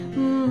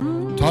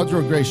Todd's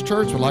Road Grace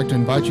Church would like to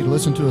invite you to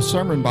listen to a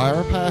sermon by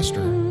our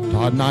pastor,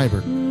 Todd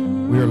Nybert.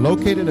 We are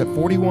located at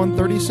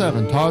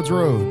 4137 Todd's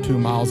Road, 2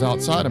 miles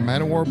outside of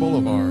Man O' War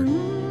Boulevard.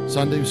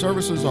 Sunday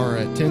services are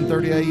at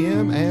 10:30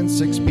 a.m. and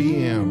 6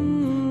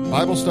 p.m.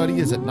 Bible study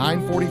is at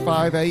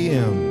 9:45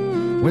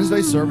 a.m.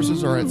 Wednesday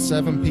services are at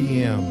 7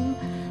 p.m.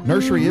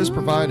 Nursery is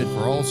provided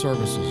for all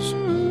services.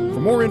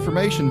 For more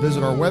information,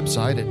 visit our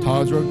website at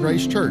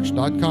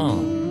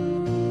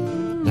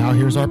toddsroadgracechurch.com. Now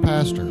here's our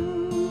pastor,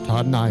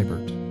 Todd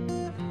Nybert.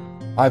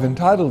 I've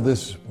entitled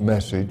this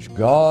message,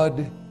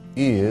 God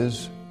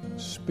is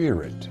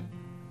Spirit.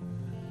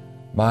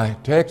 My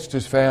text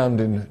is found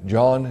in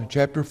John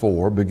chapter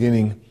 4,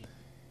 beginning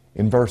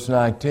in verse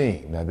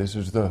 19. Now this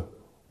is the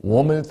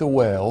woman at the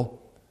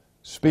well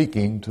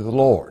speaking to the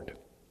Lord.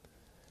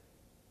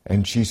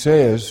 And she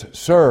says,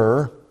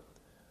 Sir,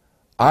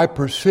 I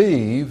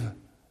perceive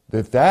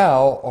that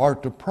thou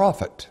art a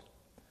prophet.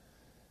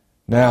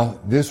 Now,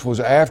 this was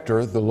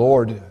after the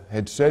Lord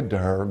had said to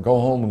her, Go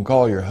home and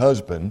call your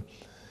husband.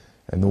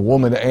 And the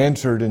woman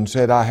answered and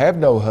said, I have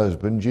no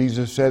husband.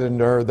 Jesus said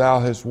unto her,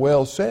 Thou hast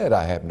well said,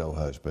 I have no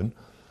husband,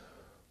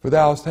 for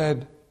thou hast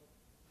had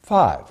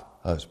 5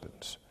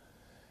 husbands.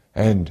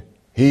 And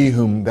he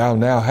whom thou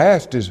now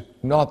hast is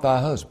not thy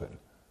husband.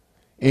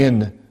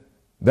 In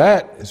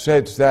that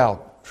saidst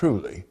thou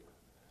truly.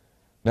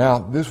 Now,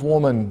 this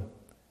woman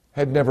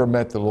had never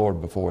met the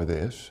Lord before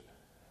this,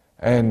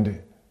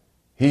 and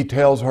he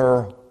tells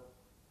her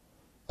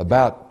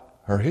about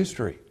her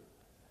history.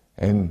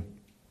 And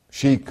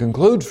she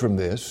concludes from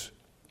this,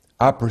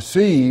 I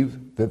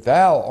perceive that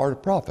thou art a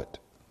prophet.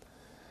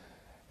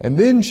 And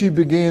then she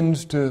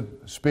begins to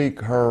speak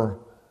her,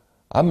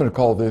 I'm going to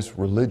call this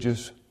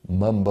religious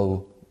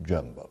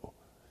mumbo-jumbo.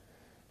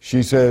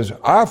 She says,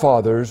 Our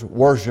fathers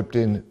worshipped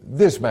in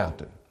this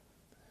mountain.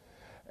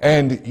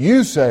 And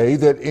you say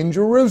that in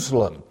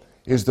Jerusalem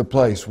is the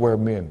place where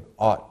men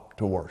ought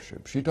to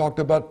worship. She talked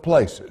about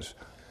places.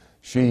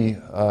 She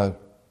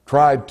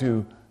tried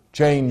to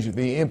change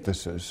the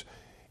emphasis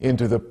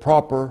into the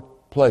proper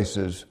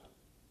places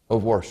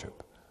of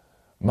worship.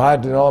 My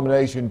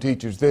denomination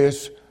teaches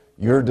this,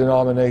 your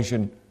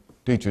denomination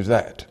teaches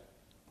that.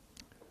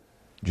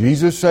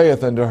 Jesus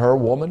saith unto her,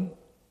 Woman,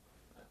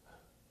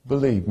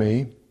 believe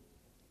me,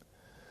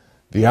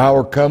 the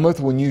hour cometh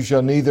when you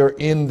shall neither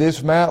in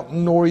this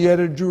mountain nor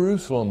yet at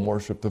Jerusalem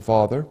worship the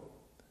Father.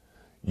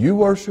 You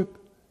worship,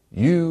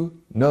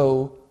 you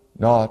know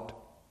not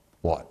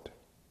what.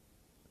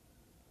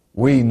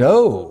 We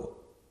know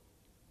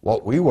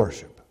what we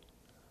worship,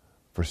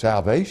 for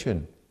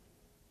salvation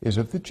is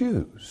of the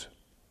Jews.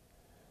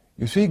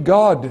 You see,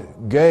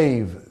 God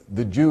gave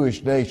the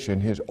Jewish nation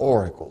His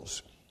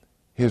oracles,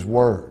 His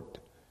word.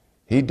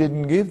 He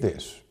didn't give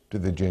this to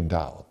the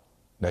Gentile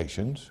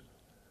nations.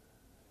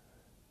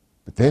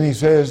 But then He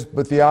says,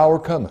 But the hour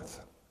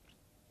cometh,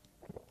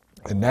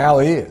 and now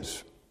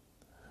is,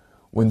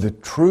 when the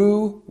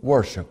true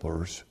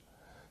worshipers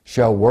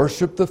shall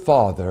worship the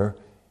Father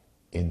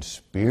in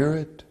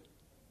spirit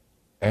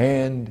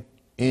and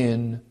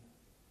in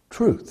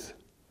truth.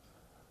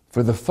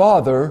 For the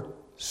Father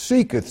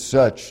seeketh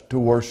such to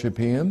worship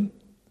Him.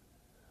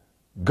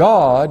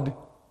 God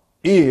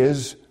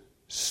is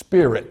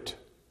Spirit,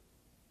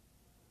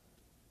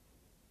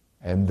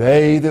 and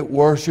they that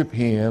worship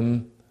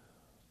Him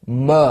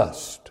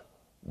must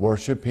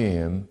worship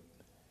Him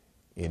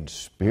in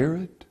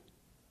spirit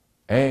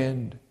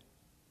and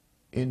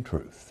in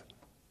truth.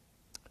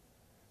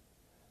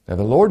 Now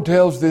the Lord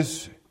tells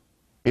this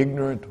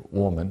ignorant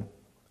woman,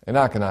 and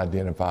I can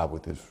identify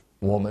with this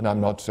woman.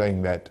 I'm not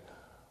saying that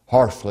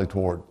harshly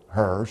toward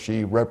her.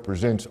 She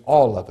represents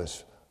all of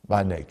us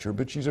by nature,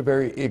 but she's a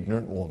very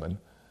ignorant woman.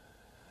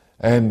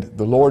 And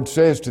the Lord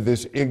says to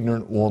this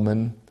ignorant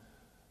woman,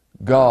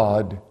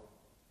 God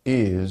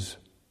is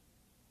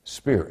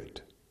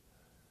Spirit.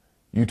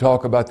 You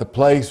talk about the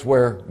place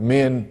where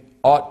men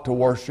ought to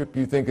worship.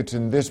 You think it's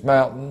in this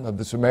mountain of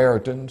the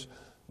Samaritans.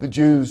 The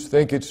Jews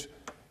think it's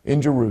in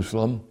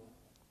Jerusalem.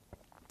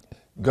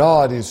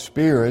 God is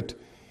Spirit.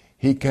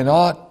 He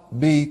cannot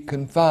be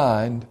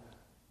confined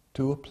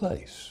to a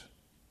place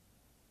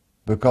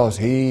because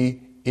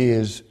He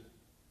is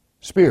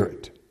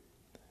Spirit.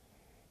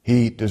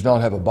 He does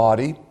not have a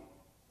body.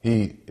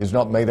 He is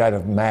not made out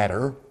of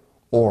matter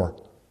or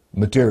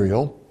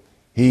material.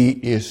 He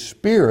is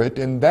Spirit,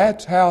 and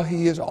that's how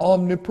He is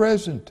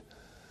omnipresent.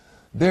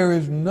 There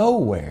is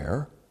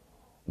nowhere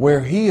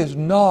where He is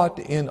not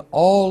in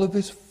all of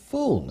His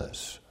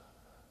fullness.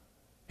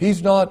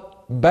 He's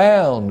not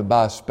bound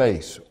by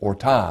space or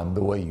time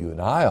the way you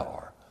and I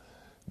are.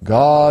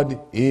 God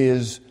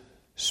is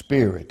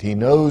Spirit. He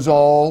knows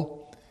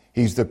all.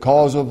 He's the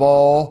cause of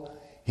all.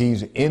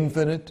 He's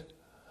infinite.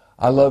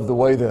 I love the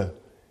way the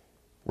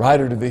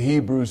writer to the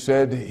Hebrews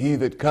said, He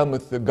that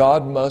cometh to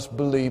God must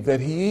believe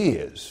that He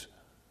is,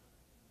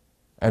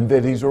 and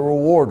that He's a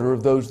rewarder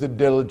of those that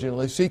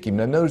diligently seek Him.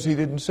 Now notice He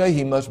didn't say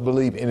he must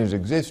believe in His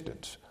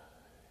existence.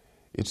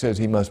 It says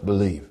he must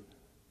believe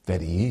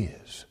that He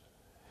is.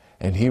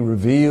 And He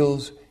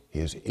reveals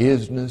His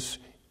isness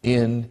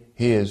in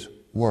His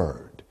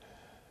Word.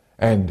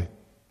 And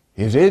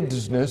His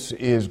isness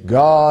is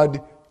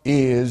God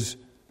is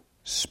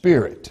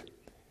Spirit.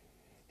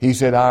 He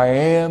said, I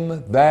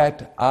am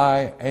that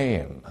I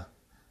am.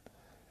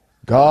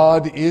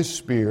 God is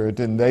Spirit,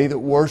 and they that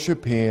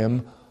worship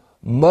Him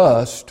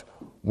must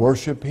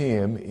worship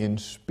Him in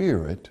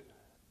spirit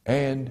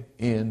and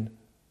in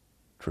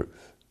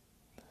truth.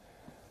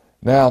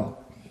 Now,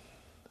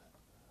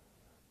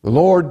 the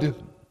Lord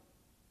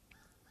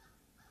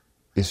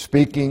is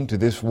speaking to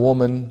this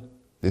woman,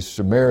 this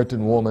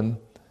Samaritan woman,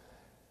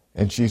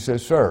 and she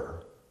says, Sir,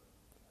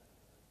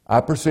 I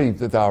perceive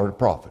that thou art a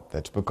prophet.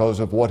 That's because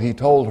of what He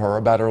told her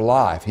about her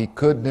life. He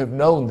couldn't have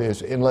known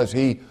this unless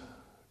He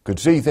could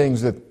see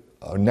things that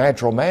a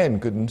natural man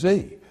couldn't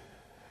see.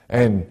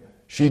 And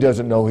she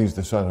doesn't know He's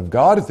the Son of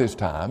God at this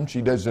time.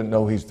 She doesn't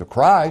know He's the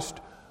Christ.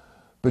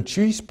 But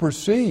she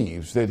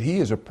perceives that He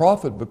is a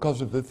prophet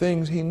because of the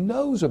things He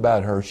knows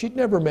about her. She'd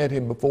never met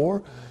Him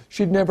before.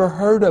 She'd never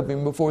heard of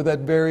Him before that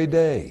very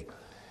day.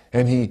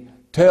 And He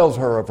tells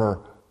her of her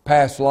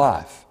past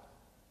life.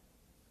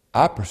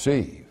 I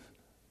perceive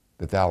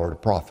that thou art a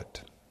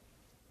prophet.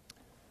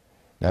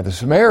 Now the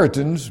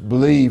Samaritans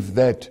believe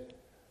that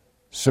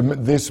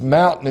this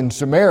mountain in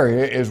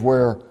Samaria is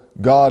where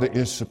God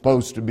is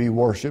supposed to be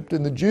worshipped,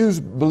 and the Jews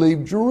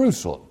believe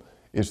Jerusalem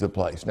is the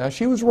place. Now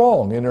she was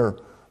wrong in her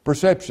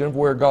perception of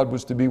where God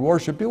was to be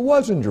worshipped. It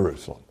was in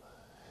Jerusalem.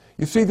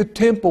 You see, the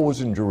temple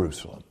was in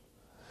Jerusalem.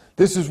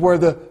 This is where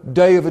the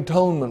Day of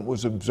Atonement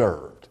was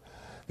observed.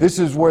 This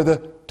is where the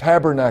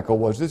tabernacle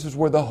was. This is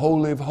where the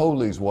Holy of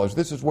Holies was.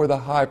 This is where the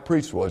high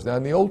priest was. Now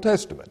in the Old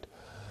Testament,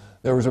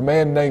 there was a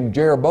man named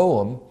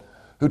Jeroboam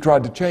who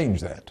tried to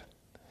change that.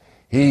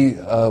 He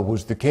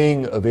was the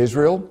king of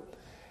Israel,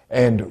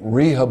 and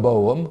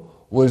Rehoboam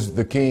was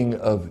the king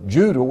of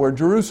Judah, where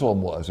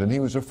Jerusalem was. And he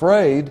was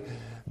afraid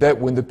that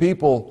when the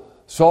people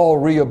saw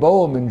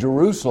Rehoboam in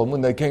Jerusalem,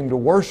 when they came to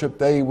worship,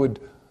 they would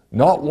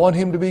not want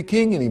him to be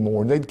king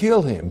anymore, and they'd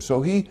kill him.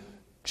 So he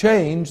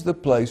changed the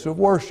place of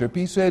worship.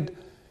 He said,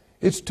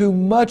 it's too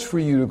much for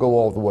you to go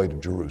all the way to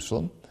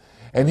Jerusalem.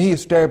 And he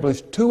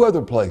established two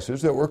other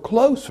places that were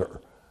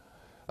closer,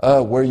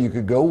 where you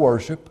could go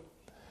worship,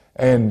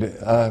 and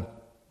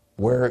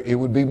where it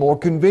would be more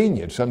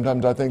convenient.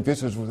 Sometimes I think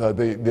this is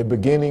the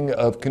beginning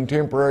of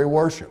contemporary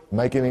worship,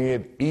 making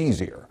it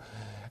easier.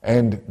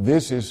 And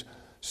this is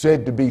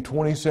said to be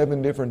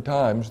 27 different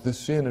times the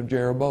sin of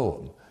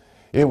Jeroboam.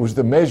 It was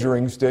the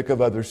measuring stick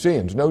of other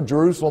sins. No,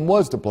 Jerusalem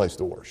was the place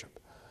to worship.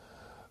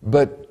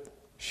 But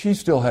she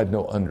still had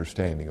no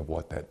understanding of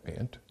what that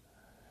meant.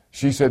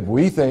 She said,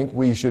 we think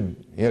we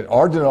should,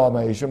 our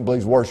denomination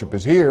believes worship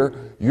is here.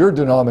 Your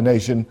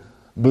denomination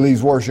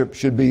believes worship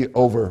should be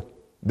over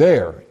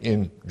there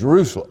in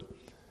Jerusalem.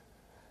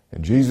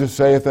 And Jesus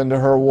saith unto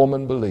her,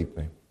 Woman, believe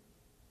me.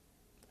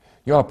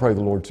 You know, I pray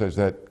the Lord says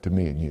that to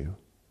me and you.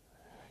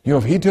 You know,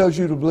 if He tells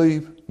you to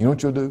believe, you know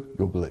what you'll do?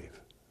 You'll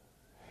believe.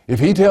 If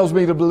He tells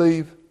me to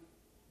believe,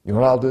 you know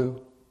what I'll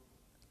do?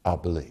 I'll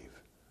believe.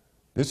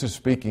 This is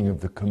speaking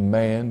of the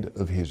command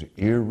of His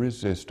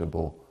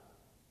irresistible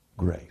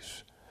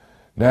grace.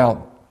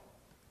 Now,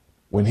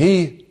 when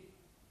He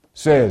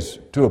says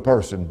to a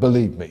person,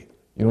 believe me,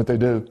 you know what they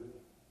do?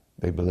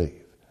 They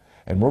believe.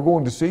 And we're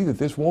going to see that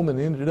this woman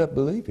ended up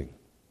believing.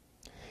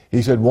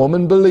 He said,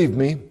 Woman, believe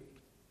me,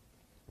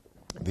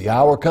 the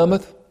hour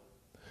cometh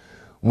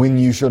when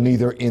you shall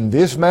neither in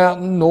this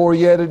mountain nor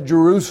yet at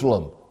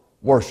Jerusalem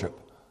worship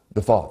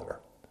the Father.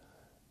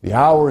 The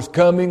hour is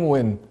coming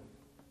when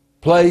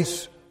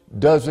place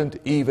doesn't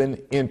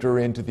even enter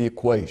into the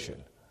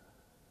equation.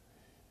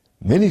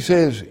 And then he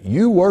says,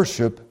 you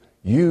worship,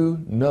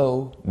 you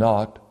know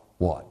not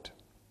what.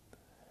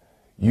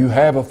 You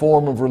have a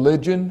form of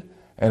religion,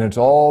 and it's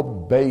all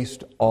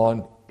based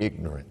on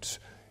ignorance.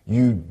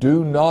 You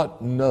do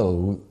not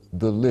know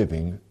the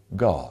living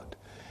God.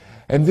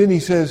 And then he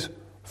says,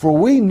 for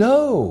we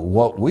know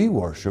what we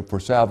worship, for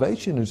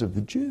salvation is of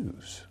the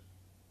Jews.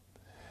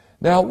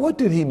 Now, what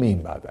did he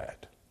mean by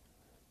that?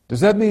 Does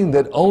that mean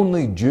that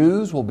only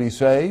Jews will be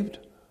saved?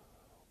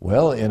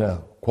 Well, in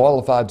a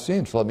qualified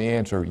sense, let me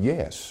answer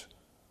yes.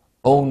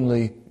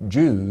 Only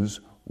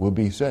Jews will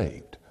be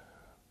saved.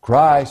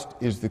 Christ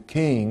is the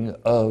King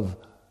of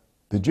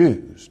the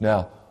Jews.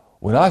 Now,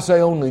 when I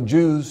say only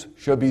Jews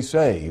shall be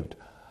saved,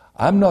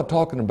 I'm not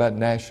talking about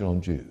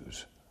national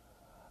Jews.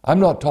 I'm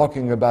not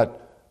talking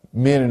about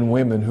men and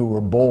women who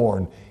were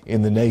born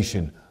in the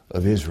nation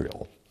of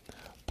Israel.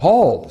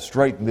 Paul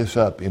straightened this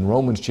up in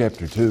Romans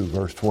chapter 2,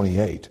 verse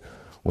 28,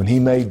 when he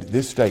made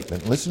this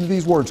statement. Listen to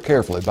these words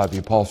carefully by the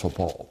Apostle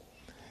Paul.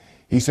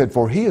 He said,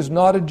 for he is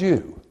not a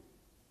Jew,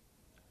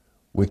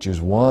 which is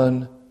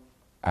one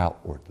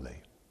outwardly.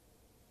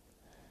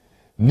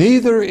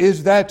 Neither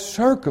is that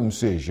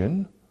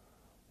circumcision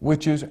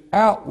which is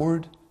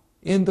outward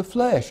in the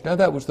flesh. Now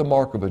that was the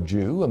mark of a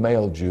Jew, a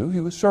male Jew. He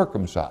was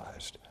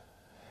circumcised.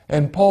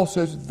 And Paul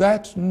says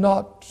that's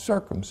not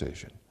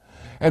circumcision.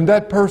 And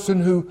that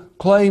person who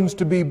claims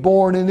to be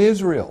born in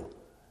Israel,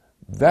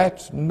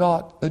 that's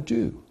not a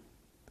Jew.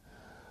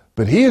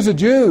 But he is a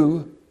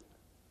Jew,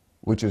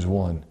 which is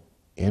one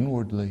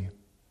inwardly.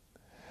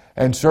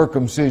 And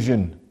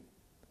circumcision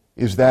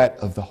is that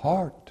of the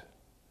heart,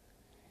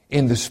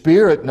 in the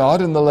spirit,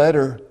 not in the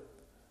letter,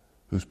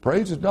 whose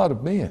praise is not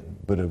of men,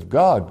 but of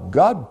God.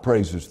 God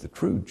praises the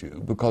true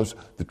Jew because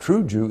the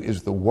true Jew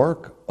is the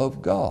work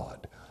of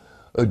God.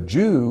 A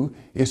Jew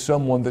is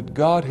someone that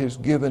God has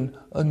given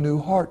a new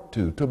heart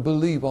to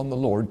believe on the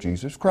Lord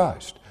Jesus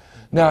Christ.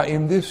 Now,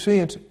 in this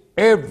sense,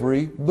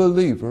 every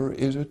believer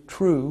is a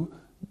true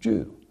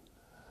Jew.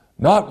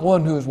 Not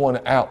one who is one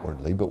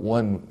outwardly, but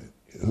one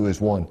who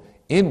is one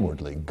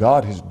inwardly.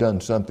 God has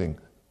done something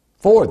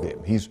for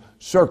them. He's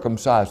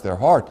circumcised their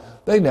heart.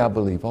 They now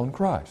believe on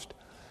Christ.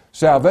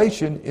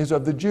 Salvation is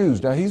of the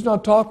Jews. Now, he's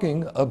not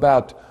talking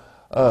about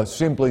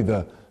simply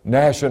the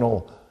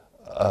national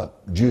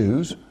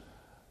Jews.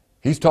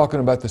 He's talking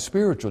about the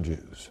spiritual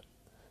Jews.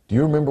 Do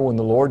you remember when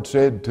the Lord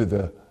said to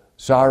the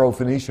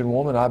Syrophoenician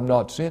woman, "I'm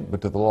not sent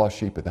but to the lost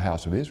sheep of the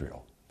house of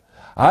Israel"?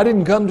 I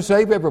didn't come to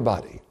save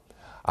everybody.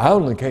 I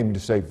only came to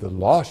save the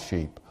lost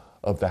sheep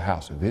of the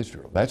house of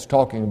Israel. That's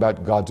talking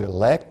about God's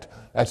elect.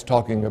 That's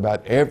talking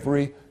about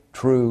every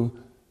true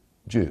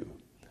Jew.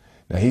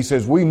 Now he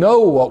says, we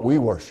know what we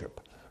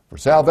worship, for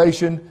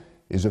salvation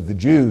is of the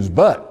Jews,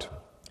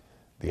 but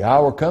the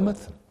hour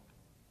cometh,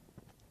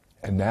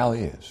 and now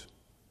is,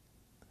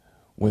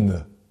 when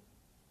the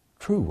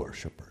true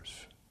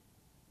worshipers.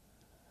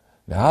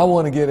 Now I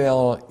want to get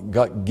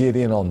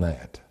in on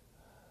that.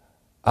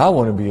 I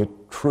want to be a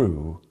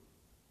true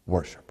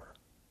worshiper.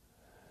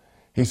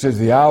 He says,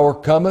 the hour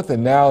cometh,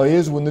 and now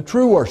is, when the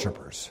true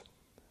worshipers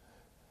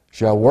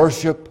shall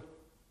worship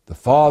the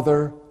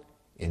Father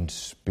in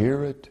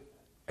spirit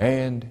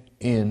and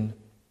in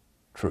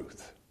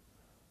truth.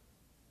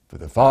 For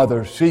the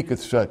Father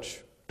seeketh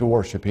such to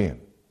worship Him.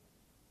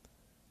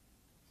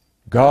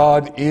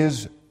 God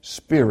is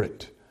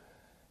spirit,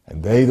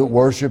 and they that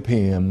worship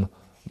Him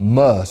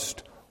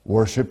must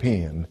worship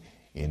Him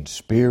in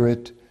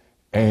spirit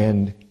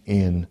and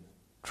in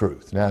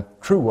truth. Now,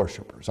 true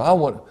worshipers, I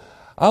want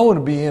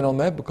to be in on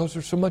that because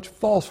there's so much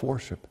false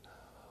worship.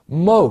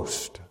 Now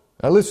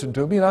listen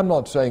to me, and I'm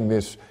not saying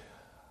this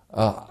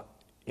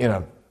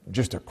in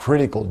just a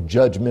critical,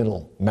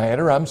 judgmental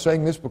manner. I'm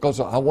saying this because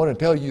I want to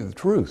tell you the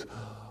truth.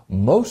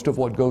 Most of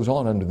what goes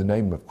on under the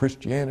name of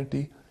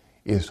Christianity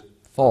is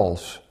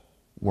false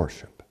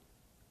worship.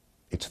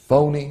 It's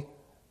phony.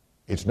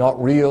 It's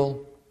not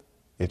real.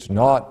 It's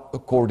not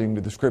according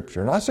to the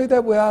Scripture. And I say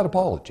that without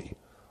apology.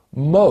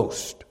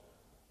 Most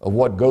of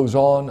what goes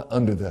on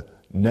under the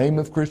name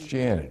of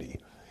Christianity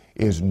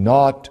is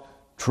not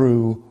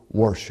true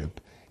worship.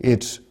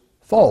 It's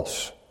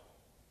false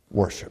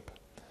worship.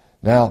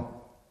 Now,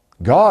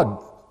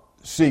 God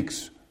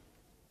seeks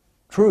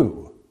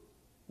true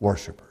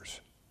worshipers,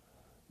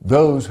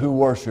 those who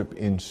worship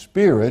in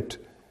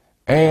spirit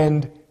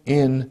and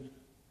in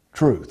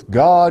truth.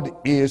 God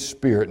is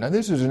spirit. Now,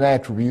 this is an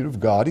attribute of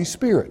God. He's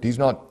spirit. He's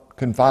not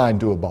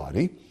confined to a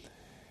body.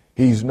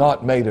 He's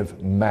not made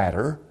of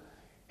matter.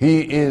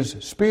 He is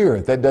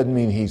spirit. That doesn't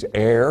mean He's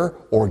air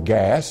or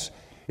gas.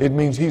 It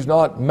means He's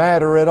not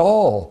matter at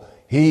all.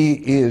 He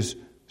is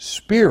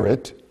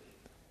spirit.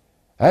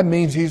 That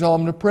means He's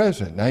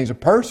omnipresent. Now, He's a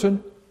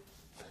person.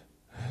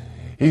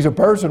 He's a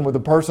person with a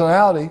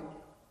personality,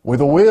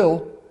 with a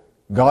will.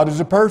 God is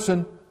a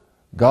person.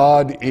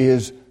 God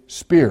is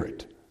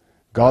spirit.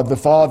 God the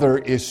Father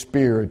is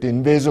spirit,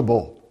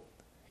 invisible,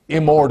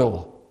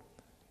 immortal,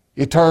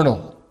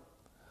 eternal.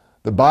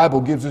 The Bible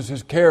gives us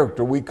His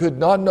character. We could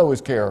not know His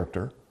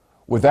character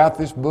without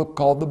this book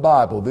called the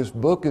Bible. This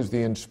book is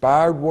the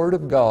inspired Word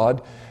of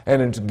God,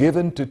 and it's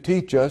given to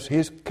teach us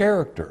His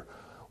character.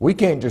 We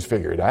can't just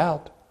figure it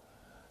out.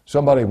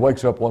 Somebody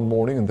wakes up one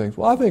morning and thinks,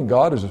 well, I think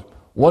God is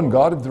one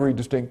God in three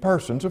distinct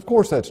persons. Of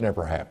course that's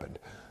never happened.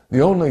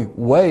 The only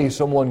way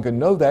someone can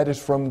know that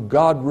is from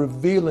God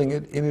revealing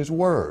it in His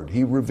Word.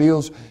 He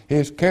reveals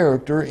His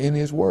character in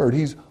His Word.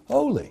 He's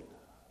holy.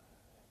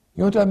 You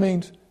know what that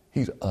means?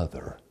 He's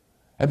other.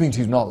 That means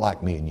He's not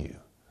like me and you.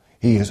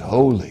 He is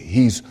holy.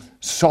 He's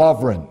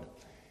sovereign.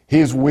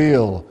 His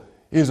will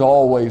is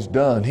always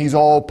done. He's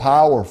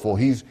all-powerful.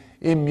 He's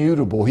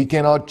immutable. He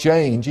cannot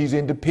change. He's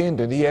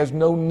independent. He has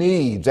no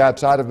needs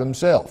outside of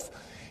Himself.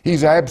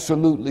 He's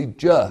absolutely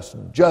just.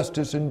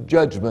 Justice and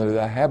judgment are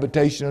the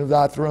habitation of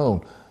Thy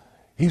throne.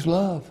 He's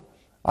love.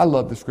 I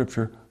love the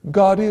Scripture.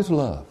 God is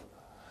love.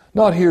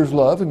 Not here's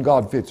love and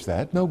God fits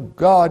that. No,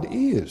 God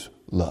is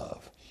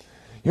love.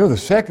 You know, the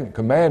second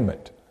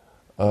commandment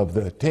of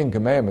the Ten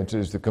Commandments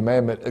is the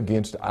commandment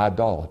against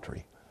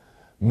idolatry,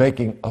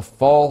 making a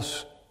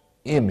false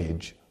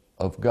image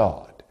of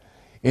God.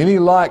 Any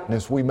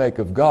likeness we make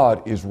of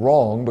God is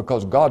wrong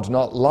because God's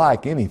not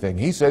like anything.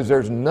 He says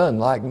there's none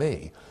like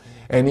me.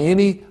 And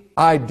any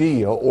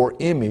idea or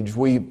image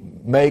we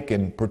make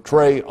and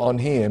portray on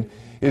Him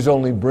is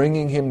only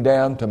bringing Him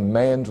down to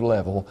man's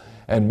level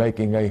and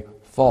making a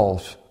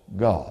false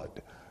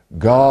God.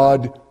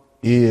 God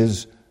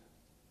is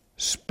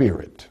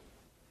spirit.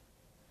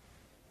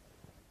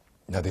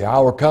 Now the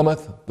hour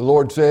cometh, the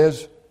Lord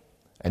says,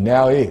 and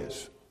now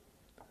is,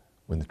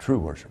 when the true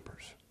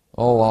worshipers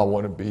Oh, I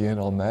want to be in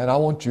on that. I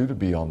want you to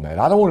be on that.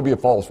 I don't want to be a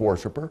false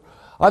worshiper.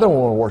 I don't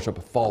want to worship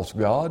a false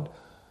God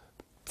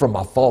from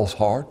my false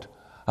heart.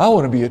 I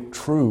want to be a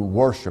true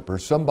worshiper,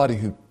 somebody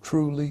who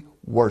truly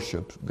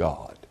worships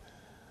God.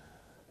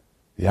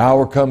 The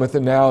hour cometh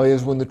and now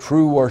is when the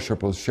true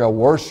worshipers shall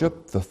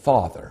worship the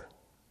Father.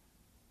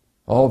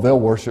 Oh, they'll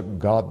worship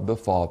God the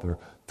Father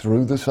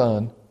through the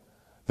Son.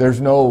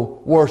 There's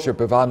no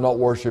worship if I'm not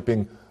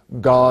worshiping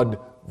God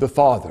the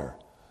Father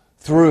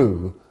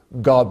through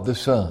God the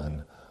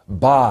Son,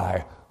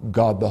 by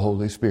God the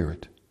Holy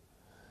Spirit.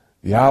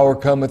 The hour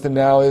cometh and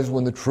now is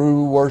when the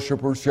true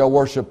worshipers shall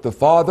worship the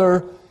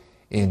Father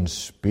in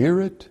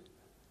spirit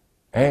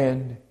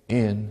and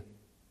in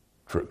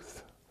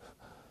truth.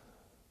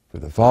 For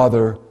the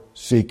Father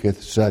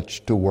seeketh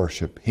such to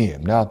worship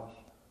Him. Now,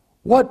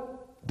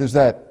 what does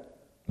that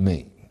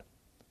mean?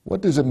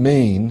 What does it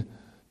mean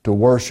to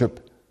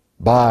worship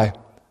by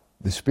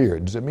the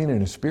Spirit? Does it mean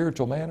in a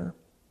spiritual manner?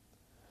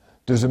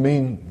 Does it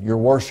mean your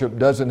worship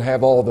doesn't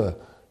have all the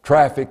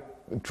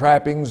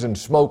trappings and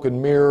smoke and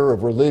mirror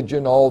of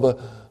religion, all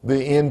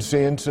the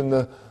incense and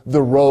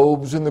the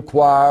robes and the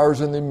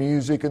choirs and the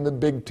music and the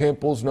big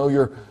temples? No,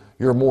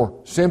 you're more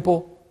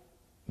simple?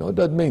 No, it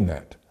doesn't mean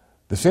that.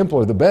 The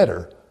simpler the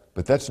better,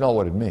 but that's not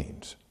what it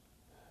means.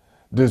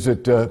 Does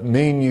it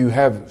mean you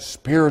have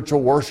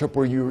spiritual worship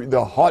where you're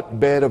the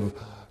hotbed of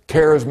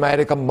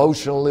charismatic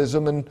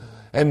emotionalism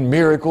and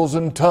miracles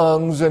and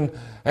tongues and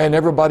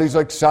everybody's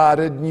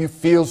excited and you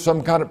feel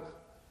some kind of...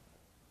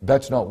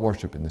 That's not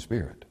worship in the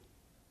Spirit.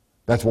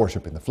 That's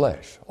worship in the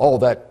flesh. All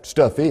that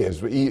stuff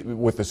is,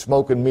 with the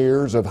smoke and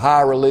mirrors of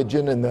high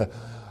religion and the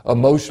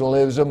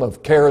emotionalism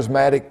of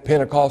charismatic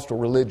Pentecostal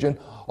religion,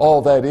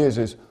 all that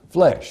is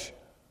flesh.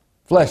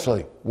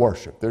 Fleshly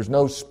worship. There's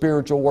no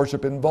spiritual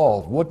worship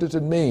involved. What does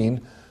it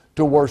mean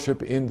to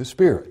worship in the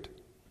Spirit?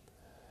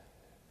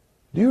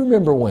 Do you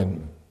remember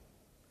when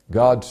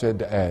God said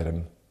to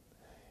Adam,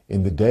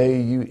 "In the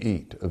day you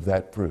eat of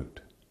that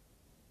fruit,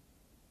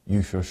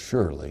 you shall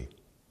surely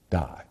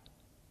die"?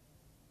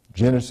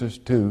 Genesis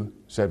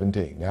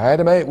 2:17. Now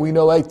Adam ate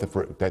the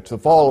fruit. That's the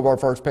fall of our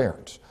first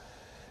parents.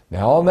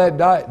 Now on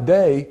that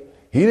day,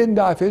 he didn't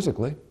die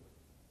physically.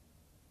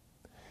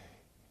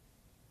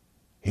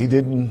 He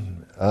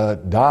didn't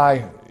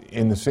die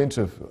in the sense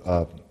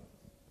of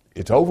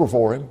it's over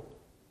for him.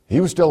 He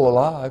was still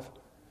alive.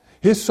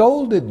 His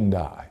soul didn't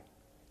die.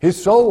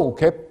 His soul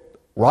kept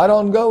right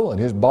on going.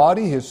 His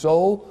body, his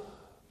soul,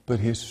 but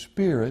his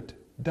spirit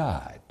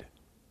died.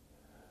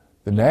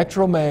 The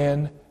natural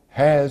man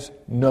has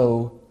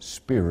no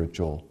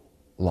spiritual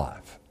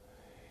life.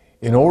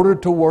 In order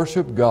to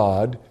worship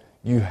God,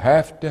 you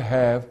have to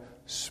have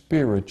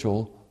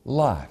spiritual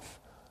life.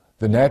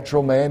 The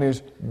natural man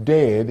is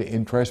dead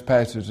in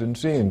trespasses and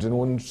sins. And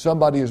when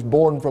somebody is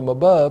born from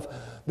above,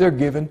 they're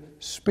given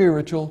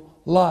spiritual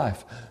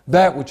life.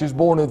 That which is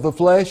born of the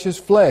flesh is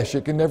flesh.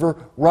 It can never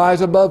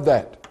rise above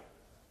that.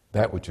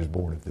 That which is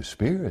born of the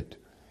Spirit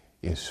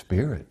is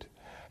spirit.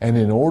 And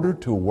in order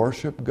to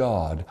worship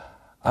God,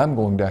 I'm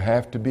going to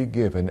have to be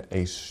given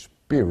a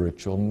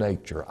spiritual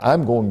nature.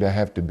 I'm going to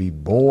have to be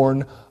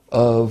born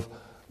of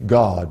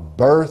God,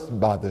 birthed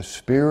by the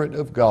Spirit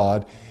of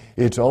God.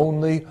 It's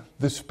only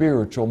the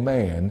spiritual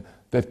man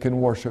that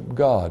can worship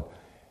God.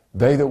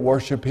 They that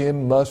worship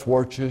Him must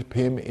worship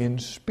Him in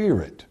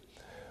spirit.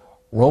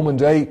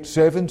 Romans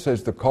 8:7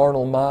 says the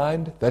carnal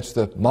mind, that's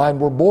the mind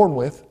we're born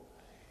with,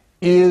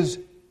 is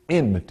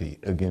enmity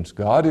against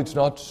God. It's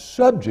not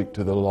subject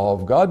to the law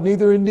of God,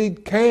 neither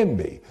indeed can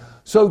be.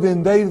 So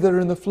then they that are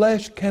in the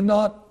flesh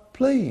cannot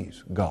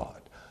please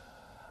God.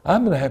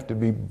 I'm going to have to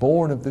be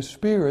born of the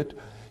Spirit.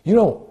 You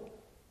know,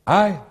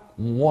 I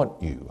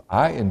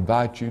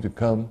invite you to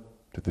come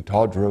to the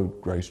Todd's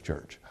Road Grace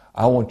Church.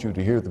 I want you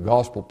to hear the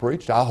gospel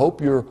preached. I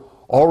hope you're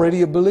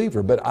already a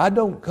believer, but I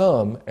don't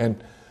come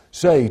and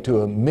say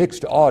to a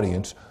mixed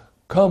audience,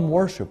 come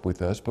worship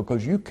with us,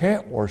 because you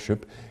can't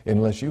worship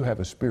unless you have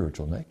a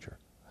spiritual nature.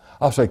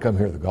 I'll say, come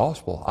hear the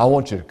gospel. I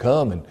want you to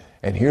come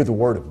and hear the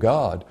Word of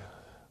God,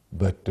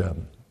 but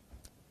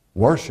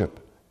worship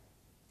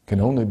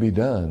can only be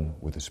done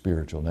with a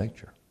spiritual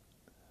nature.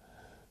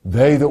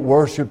 They that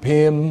worship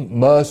Him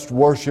must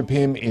worship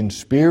Him in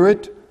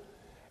spirit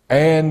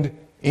and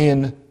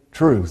in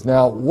truth.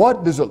 Now,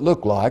 what does it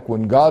look like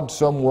when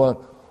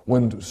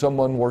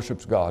someone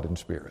worships God in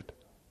spirit?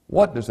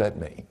 What does that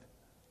mean?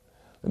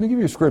 Let me give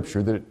you a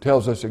scripture that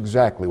tells us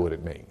exactly what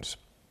it means.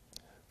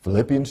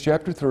 Philippians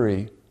chapter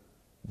 3,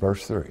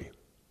 verse 3.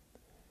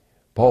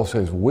 Paul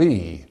says,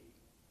 we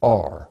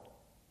are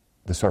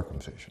the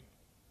circumcision.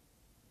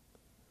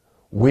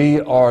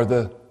 We are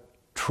the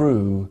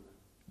true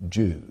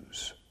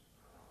Jews.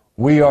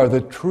 We are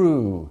the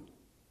true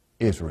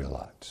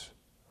Israelites.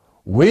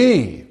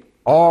 We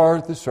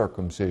are the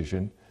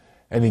circumcision,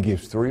 and he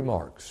gives 3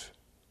 marks,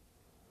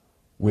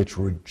 which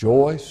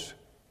rejoice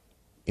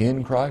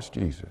in Christ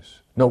Jesus.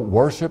 No,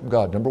 worship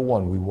God. Number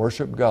 1, we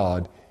worship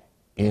God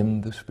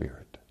in the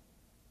Spirit.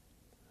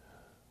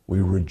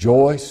 We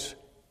rejoice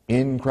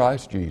in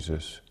Christ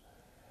Jesus,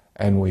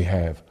 and we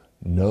have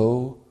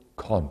no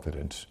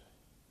confidence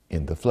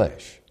in the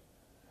flesh.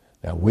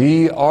 Now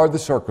we are the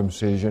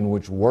circumcision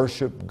which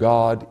worship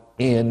God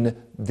in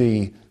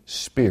the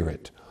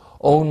Spirit,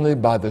 only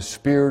by the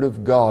Spirit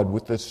of God,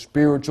 with the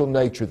spiritual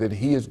nature that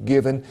He has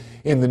given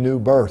in the new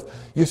birth.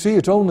 You see,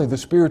 it's only the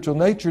spiritual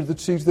nature that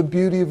sees the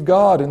beauty of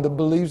God and that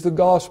believes the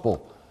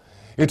gospel.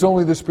 It's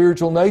only the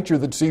spiritual nature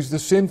that sees the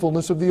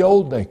sinfulness of the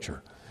old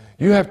nature.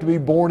 You have to be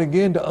born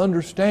again to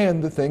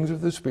understand the things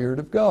of the Spirit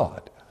of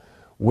God.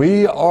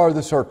 We are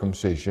the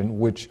circumcision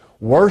which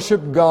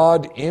worship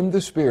God in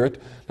the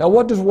Spirit. Now,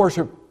 what does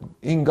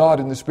worshiping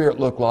God in the Spirit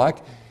look like?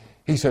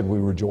 He said we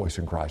rejoice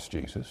in Christ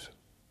Jesus.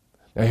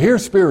 Now,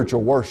 here's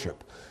spiritual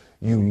worship.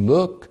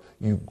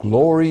 You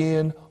glory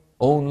in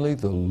only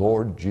the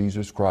Lord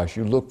Jesus Christ.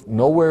 You look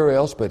nowhere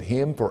else but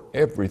Him for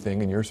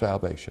everything in your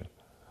salvation.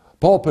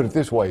 Paul put it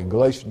this way in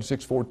Galatians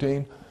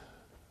 6:14,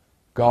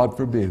 God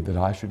forbid that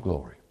I should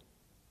glory,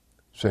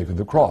 save in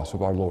the cross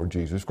of our Lord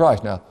Jesus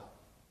Christ. Now,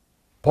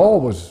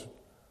 Paul was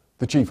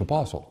the chief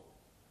apostle.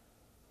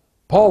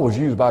 Paul was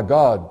used by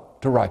God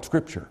to write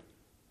Scripture.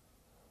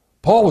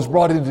 Paul was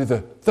brought into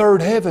the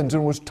third heavens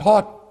and was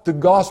taught the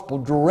gospel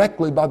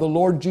directly by the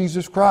Lord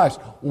Jesus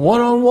Christ,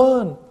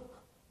 one-on-one.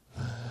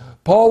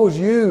 Paul was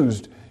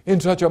used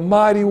in such a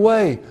mighty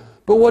way.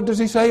 But what does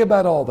he say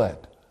about all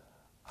that?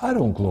 I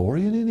don't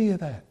glory in any of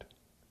that.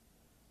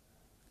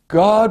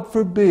 God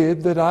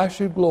forbid that I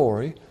should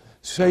glory,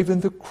 save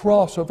in the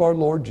cross of our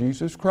Lord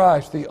Jesus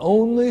Christ. The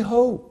only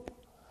hope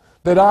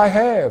that I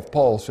have,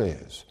 Paul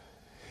says,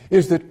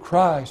 is that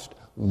Christ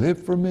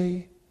lived for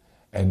me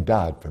and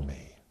died for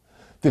me.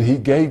 That He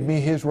gave me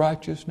His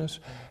righteousness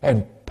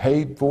and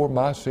paid for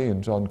my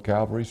sins on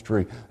Calvary's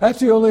tree. That's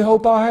the only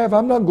hope I have.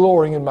 I'm not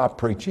glorying in my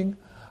preaching.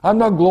 I'm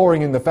not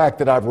glorying in the fact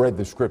that I've read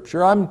the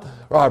Scripture.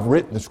 I've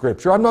written the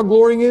Scripture. I'm not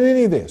glorying in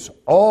any of this.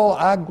 All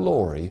I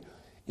glory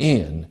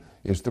in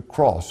is the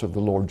cross of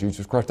the Lord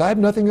Jesus Christ. I have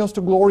nothing else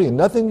to glory in,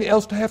 nothing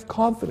else to have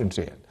confidence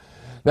in.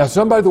 Now,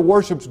 somebody that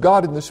worships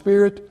God in the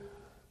Spirit,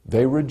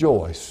 they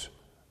rejoice,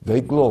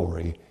 they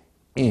glory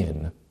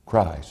in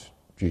Christ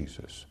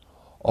Jesus.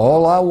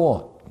 All I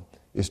want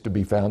is to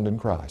be found in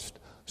Christ,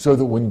 so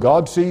that when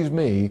God sees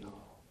me,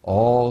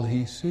 all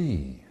He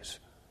sees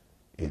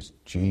is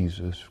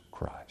Jesus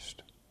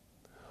Christ.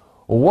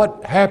 Well,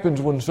 what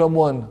happens when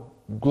someone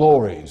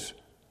glories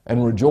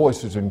and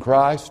rejoices in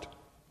Christ?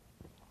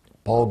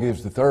 Paul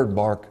gives the third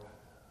mark,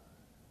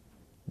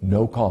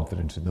 no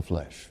confidence in the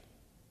flesh.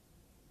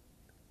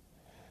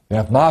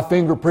 Now, if my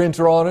fingerprints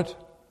are on it,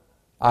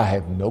 I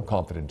have no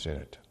confidence in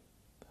it.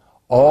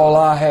 All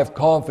I have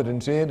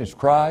confidence in is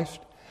Christ,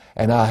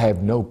 and I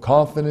have no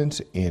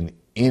confidence in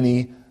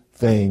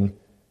anything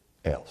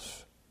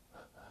else.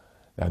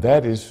 Now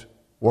that is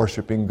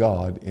worshiping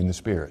God in the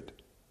Spirit.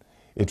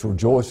 It's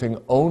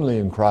rejoicing only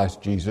in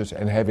Christ Jesus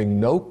and having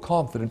no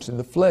confidence in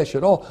the flesh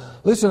at all.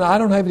 Listen, I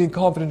don't have any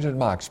confidence in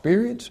my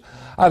experience.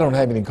 I don't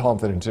have any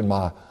confidence in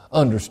my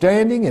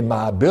understanding, in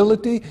my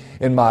ability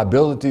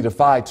to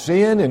fight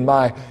sin,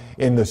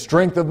 in the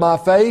strength of my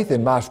faith,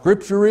 in my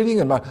Scripture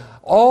reading,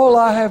 all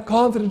I have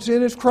confidence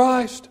in is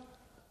Christ.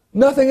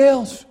 Nothing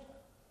else.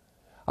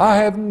 I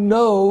have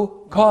no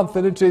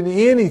confidence in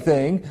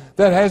anything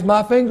that has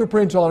my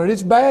fingerprints on it.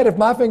 It's bad if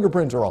my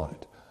fingerprints are on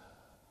it.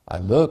 I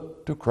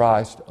look to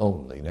Christ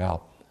only.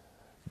 Now,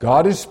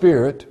 God is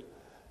Spirit,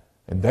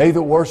 and they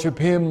that worship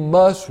Him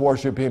must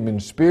worship Him in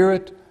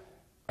spirit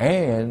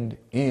and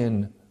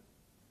in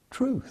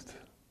truth.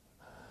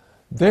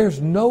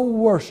 There's no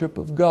worship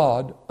of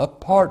God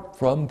apart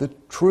from the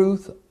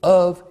truth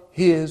of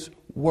His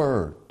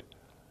Word.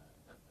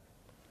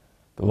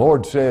 The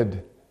Lord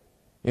said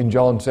in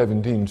John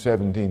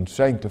 17:17,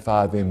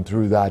 sanctify them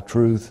through Thy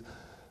truth.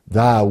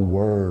 Thy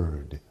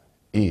Word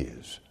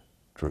is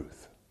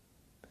truth.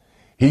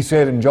 He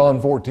said in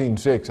John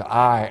 14:6,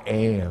 I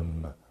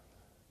am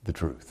the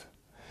truth.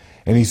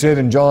 And He said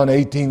in John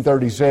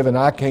 18:37,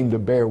 I came to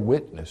bear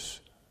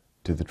witness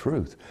to the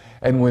truth.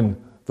 And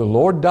when the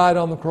Lord died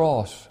on the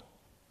cross,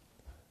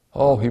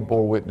 He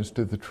bore witness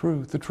to the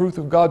truth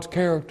of God's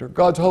character.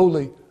 God's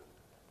holy.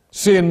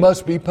 Sin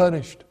must be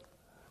punished.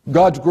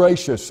 God's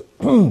gracious.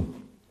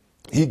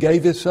 He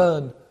gave His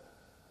Son.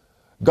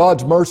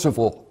 God's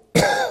merciful.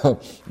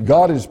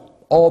 God is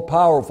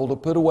all-powerful to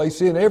put away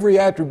sin. Every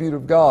attribute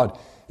of God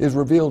is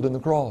revealed in the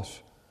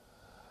cross.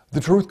 The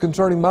truth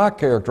concerning my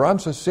character, I'm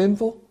so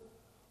sinful.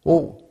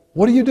 Well,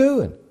 what are you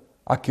doing?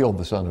 I killed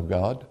the Son of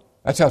God.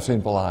 That's how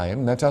sinful I am,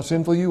 and that's how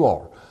sinful you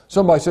are.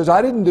 Somebody says,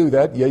 I didn't do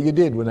that. Yeah, you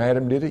did. When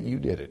Adam did it, you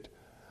did it.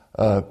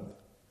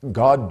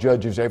 God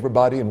judges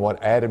everybody, and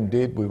what Adam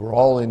did, we were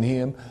all in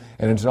Him,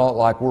 and it's not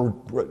like we're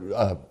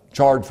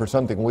charged for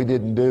something we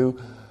didn't do.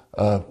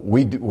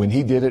 When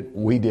He did it,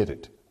 we did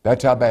it.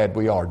 That's how bad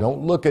we are.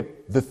 Don't look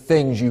at the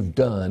things you've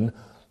done.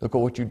 Look at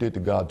what you did to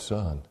God's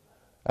Son.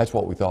 That's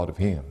what we thought of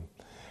Him.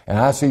 And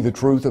I see the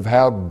truth of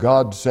how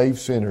God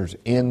saves sinners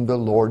in the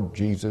Lord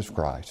Jesus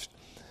Christ.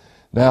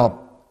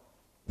 Now,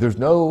 there's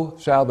no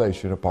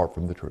salvation apart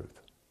from the truth.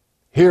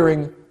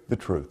 Hearing the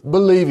truth,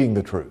 believing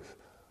the truth,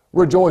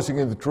 rejoicing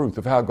in the truth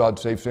of how God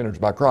saves sinners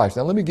by Christ.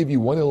 Now let me give you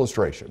one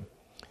illustration.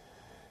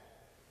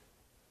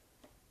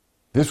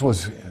 This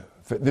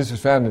is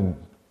found in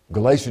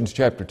Galatians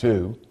chapter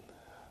 2.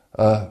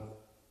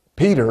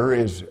 Peter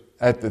is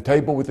at the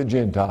table with the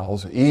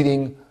Gentiles,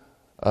 eating,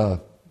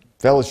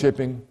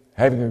 fellowshipping,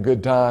 having a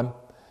good time.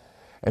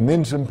 And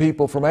then some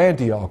people from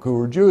Antioch who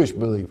were Jewish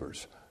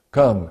believers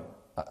come.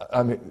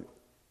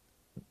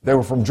 They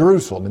were from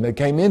Jerusalem and they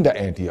came into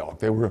Antioch.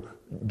 They were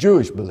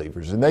Jewish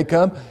believers and they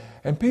come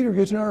and Peter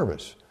gets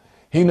nervous.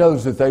 He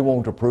knows that they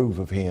won't approve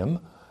of him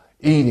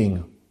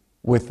eating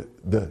with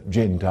the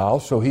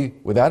Gentiles. So he,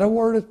 without a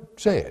word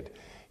said,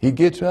 he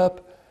gets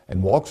up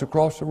and walks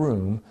across the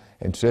room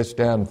and sits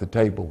down at the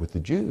table with the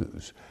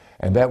Jews.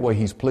 And that way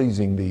he's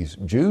pleasing these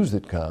Jews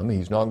that come.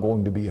 He's not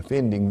going to be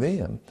offending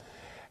them.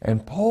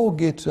 And Paul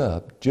gets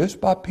up, just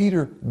by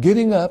Peter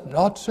getting up,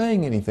 not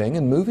saying anything,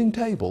 and moving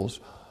tables,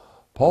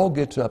 Paul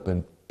gets up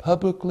and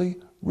publicly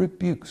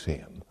rebukes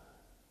him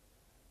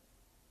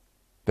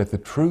that the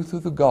truth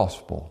of the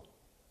gospel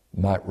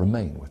might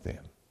remain with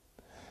them.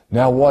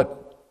 Now what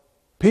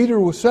Peter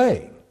was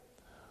saying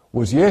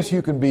was, yes,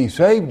 you can be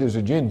saved as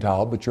a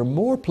Gentile, but you're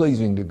more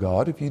pleasing to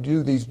God if you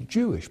do these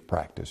Jewish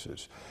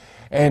practices.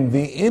 And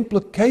the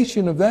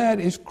implication of that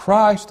is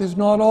Christ is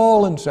not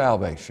all in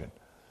salvation.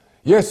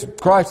 Yes,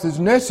 Christ is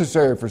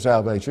necessary for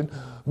salvation,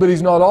 but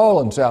He's not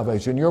all in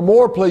salvation. You're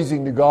more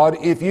pleasing to God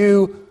if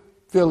you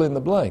fill in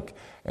the blank.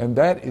 And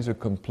that is a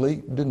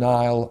complete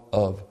denial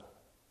of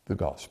the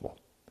gospel.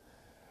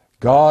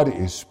 God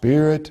is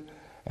spirit,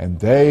 and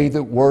they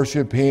that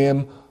worship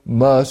Him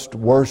must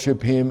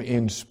worship Him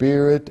in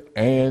spirit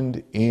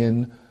and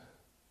in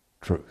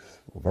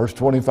truth. Verse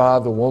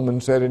 25, the woman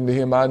said unto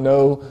him, I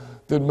know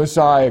that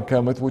Messiah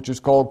cometh, which is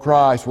called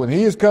Christ. When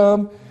He is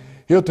come,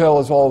 He'll tell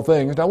us all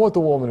things. Now what the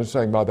woman is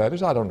saying by that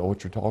is, I don't know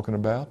what you're talking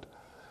about,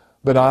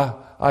 but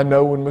I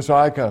know when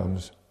Messiah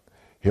comes,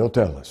 He'll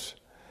tell us.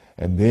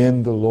 And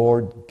then the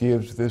Lord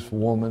gives this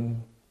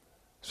woman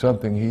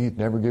something He'd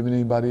never given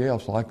anybody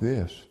else like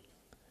this.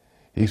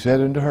 He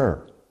said unto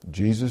her,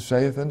 Jesus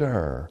saith unto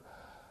her,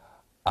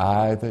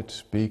 I that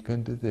speak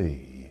unto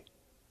thee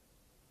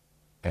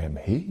am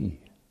He.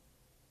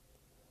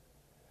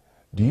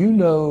 Do you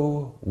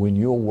know when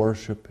you'll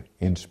worship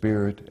in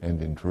spirit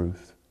and in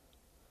truth?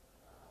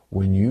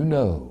 When you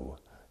know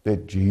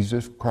that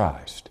Jesus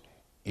Christ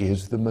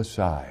is the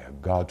Messiah,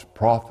 God's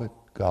prophet,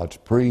 God's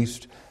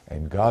priest,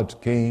 and God's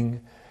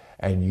king,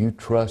 and you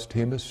trust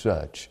Him as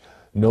such,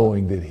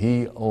 knowing that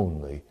He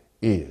only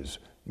is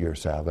your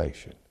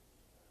salvation.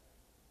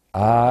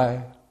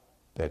 I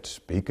that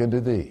speak unto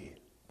thee,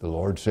 the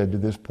Lord said to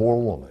this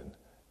poor woman,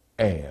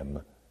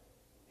 am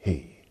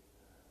He.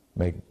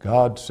 May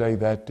God say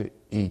that to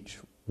each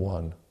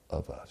one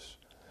of us.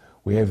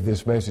 We have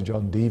this message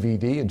on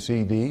DVD and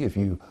CD. If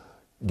you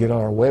get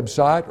on our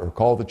website or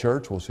call the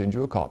church, we'll send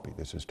you a copy.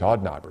 This is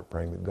Todd Nybert,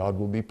 praying that God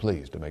will be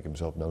pleased to make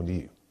Himself known to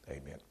you.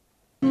 Amen.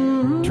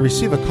 To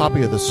receive a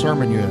copy of the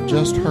sermon you have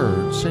just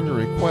heard, send your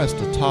request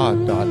to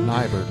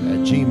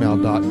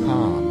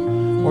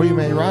todd.nybert@gmail.com, or you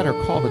may write or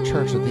call the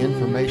church at the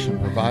information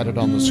provided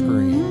on the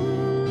screen.